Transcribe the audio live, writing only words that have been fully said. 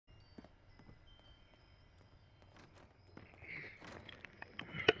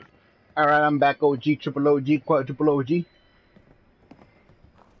Alright, I'm back. OG, triple OG, quadruple OG.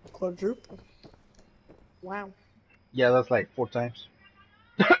 Quadruple. Wow. Yeah, that's like 4 times.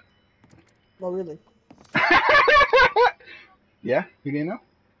 Oh, really? Yeah, you didn't know?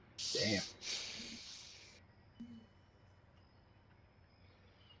 Damn.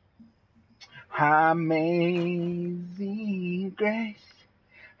 Amazing grace,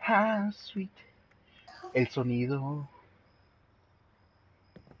 how sweet el sonido.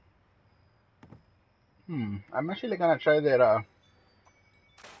 I'm actually gonna try that. I'm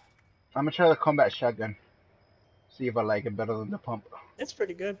gonna try the combat shotgun. See if I like it better than the pump. It's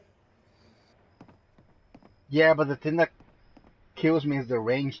pretty good. Yeah, but the thing that kills me is the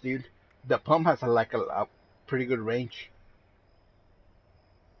range, dude. The pump has a pretty good range.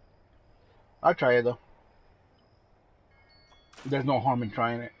 I'll try it though. There's no harm in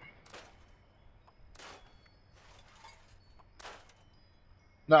trying it.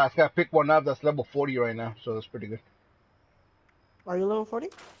 No, I just gotta pick one up that's level 40 right now, so that's pretty good. Are you level 40?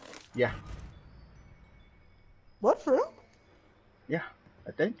 Yeah, What, for real? yeah,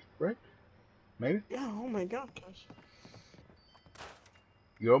 I think, right? Maybe. Yeah, oh my god, gosh.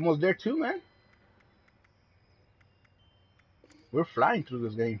 You're almost there too, man. We're flying through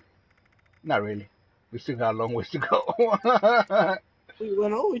this game. Not really. We still got a long ways to go. Well,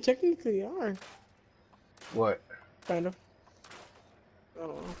 no, we technically are. What? Kind of. I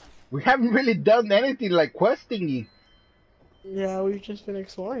don't know. We haven't really done anything like questing. Yeah, we've just been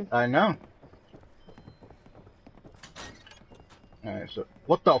exploring. I know. Alright, so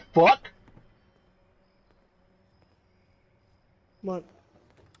what the fuck? What?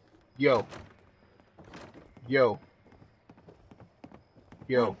 Yo. Yo. What?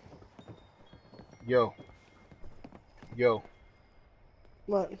 Yo. Yo. Yo.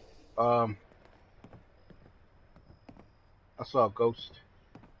 What? Um, I saw a ghost.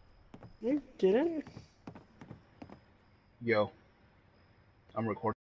 You didn't? Yo. I'm recording.